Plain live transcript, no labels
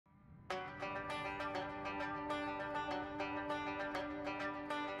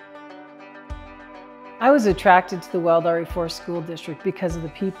I was attracted to the Weld RE-4 School District because of the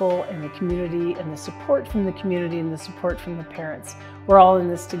people and the community and the support from the community and the support from the parents. We're all in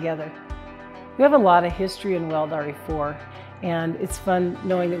this together. We have a lot of history in Weld RE-4, and it's fun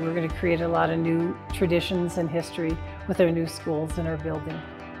knowing that we're going to create a lot of new traditions and history with our new schools and our building.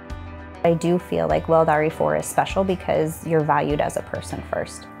 I do feel like Weld RE-4 is special because you're valued as a person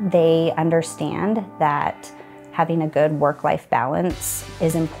first. They understand that having a good work-life balance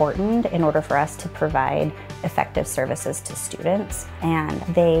is important in order for us to provide effective services to students. And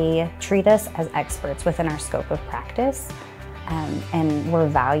they treat us as experts within our scope of practice, and we're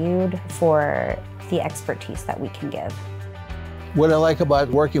valued for the expertise that we can give. What I like about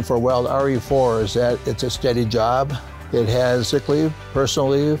working for Weld RE-4 is that it's a steady job. It has sick leave, personal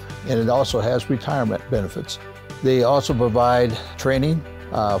leave, and it also has retirement benefits. They also provide training,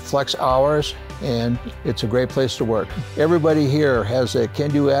 flex hours, and it's a great place to work. Everybody here has a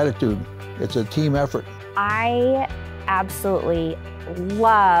can-do attitude. It's a team effort. I absolutely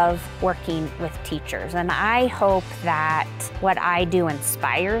love working with teachers, and I hope that what I do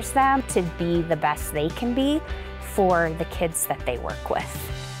inspires them to be the best they can be for the kids that they work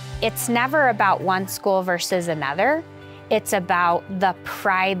with. It's never about one school versus another. It's about the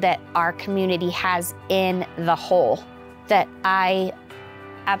pride that our community has in the whole that I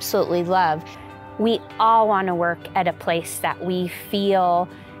absolutely love. We all want to work at a place that we feel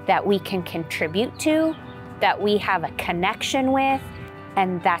that we can contribute to, that we have a connection with,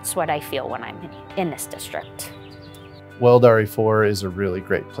 and that's what I feel when I'm in this district. Weld RE-4 is a really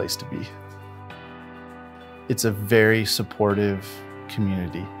great place to be. It's a very supportive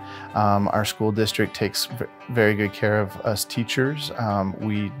community. Our school district takes very good care of us teachers.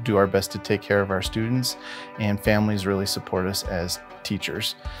 We do our best to take care of our students, and families really support us as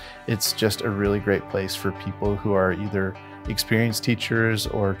teachers. It's just a really great place for people who are either experienced teachers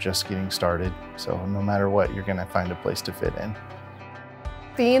or just getting started. So no matter what, you're going to find a place to fit in.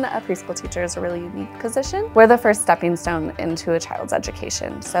 Being a preschool teacher is a really unique position. We're the first stepping stone into a child's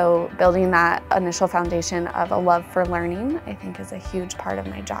education. So building that initial foundation of a love for learning, I think, is a huge part of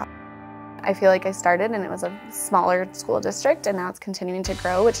my job. I feel like I started and it was a smaller school district, and now it's continuing to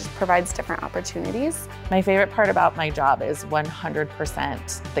grow, which provides different opportunities. My favorite part about my job is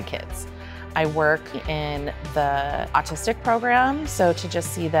 100% the kids. I work in the autistic program, so to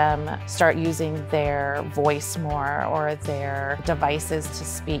just see them start using their voice more or their devices to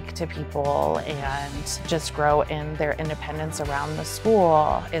speak to people and just grow in their independence around the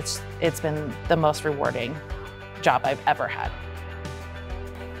school, it's been the most rewarding job I've ever had.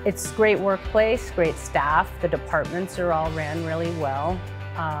 It's a great workplace, great staff. The departments are all ran really well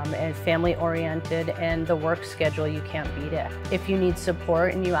and family oriented, and the work schedule, you can't beat it. If you need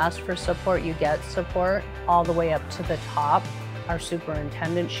support and you ask for support, you get support all the way up to the top. Our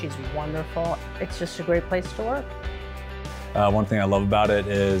superintendent, she's wonderful. It's just a great place to work. One thing I love about it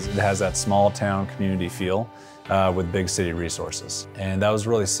is it has that small town community feel with big city resources. And that was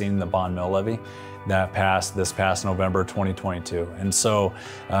really seen in the bond mill levy that passed this past November 2022. And so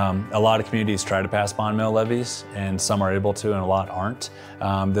a lot of communities try to pass bond mill levies, and some are able to and a lot aren't.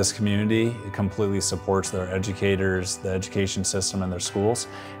 This community completely supports their educators, the education system, and their schools.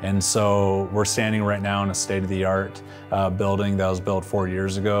 And so we're standing right now in a state-of-the-art building that was built 4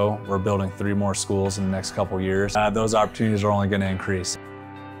 years ago. We're building 3 more schools in the next couple years. Those opportunities are only going to increase.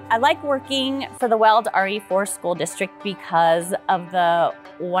 I like working for the Weld RE-4 School District because of the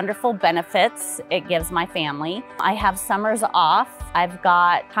wonderful benefits it gives my family. I have summers off. I've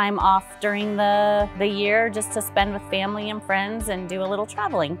got time off during the year just to spend with family and friends and do a little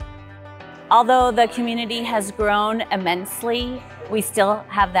traveling. Although the community has grown immensely, we still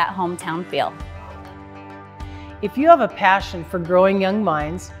have that hometown feel. If you have a passion for growing young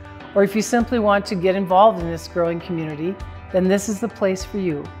minds, or if you simply want to get involved in this growing community, then this is the place for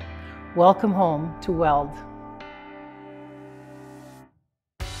you. Welcome home to Weld.